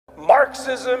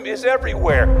Marxism is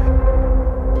everywhere.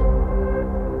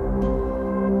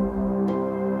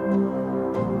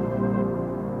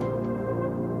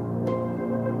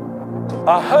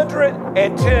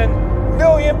 110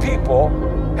 million people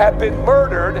have been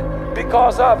murdered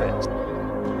because of it.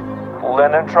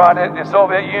 Lenin tried it in the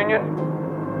Soviet Union.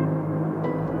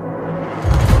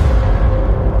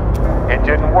 It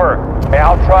didn't work.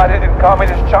 Mao tried it in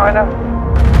communist China.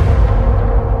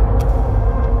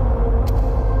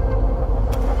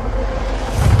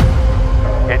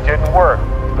 It didn't work.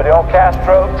 Fidel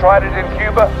Castro tried it in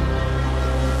Cuba.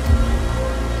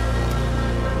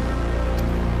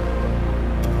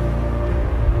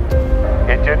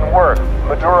 It didn't work.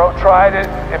 Maduro tried it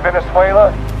in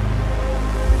Venezuela.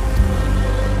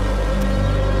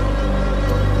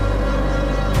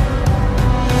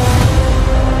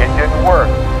 It didn't work.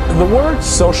 The word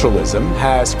socialism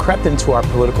has crept into our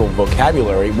political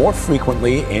vocabulary more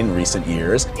frequently in recent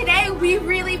years. Today, we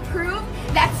really prove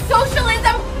that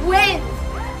socialism wins.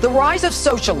 The rise of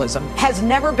socialism has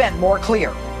never been more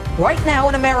clear. Right now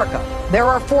in America, there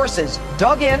are forces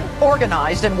dug in,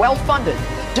 organized, and well-funded,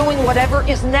 doing whatever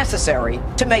is necessary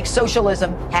to make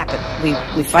socialism happen.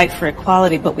 We fight for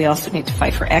equality, but we also need to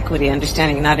fight for equity,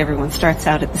 understanding not everyone starts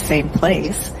out at the same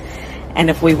place. And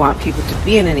if we want people to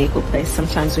be in an equal place,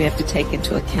 sometimes we have to take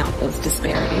into account those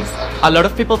disparities. A lot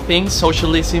of people think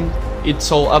socialism,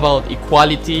 it's all about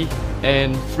equality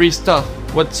and free stuff.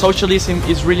 What socialism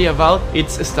is really about,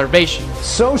 it's starvation.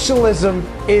 Socialism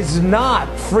is not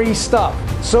free stuff.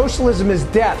 Socialism is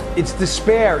death, it's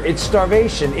despair, it's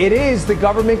starvation. It is the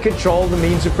government control the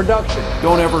means of production.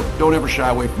 Don't ever shy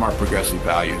away from our progressive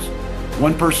values.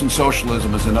 One person's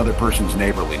socialism is another person's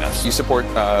neighborliness. You support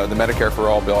the Medicare for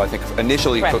All bill, I think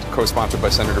initially co-sponsored by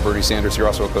Senator Bernie Sanders. You're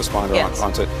also a co-sponsor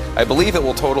on it. I believe it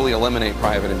will totally eliminate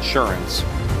private insurance.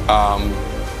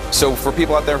 So for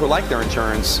people out there who like their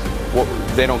insurance,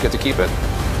 they don't get to keep it?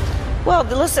 Well,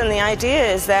 listen, the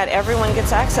idea is that everyone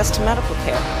gets access to medical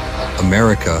care.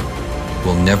 America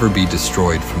will never be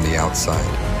destroyed from the outside.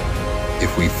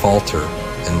 If we falter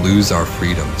and lose our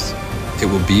freedoms, it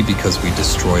will be because we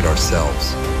destroyed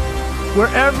ourselves.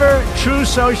 Wherever true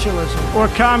socialism or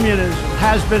communism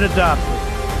has been adopted,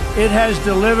 it has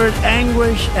delivered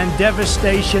anguish and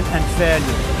devastation and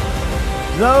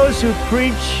failure. Those who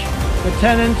preach the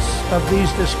tenets of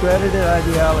these discredited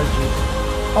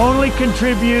ideologies only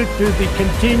contribute to the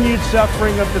continued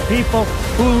suffering of the people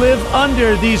who live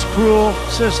under these cruel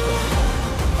systems.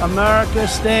 America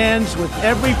stands with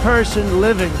every person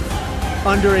living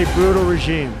under a brutal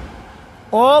regime.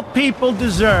 All people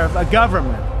deserve a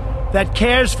government that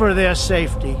cares for their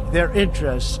safety, their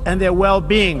interests, and their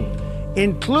well-being,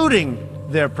 including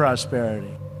their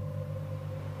prosperity.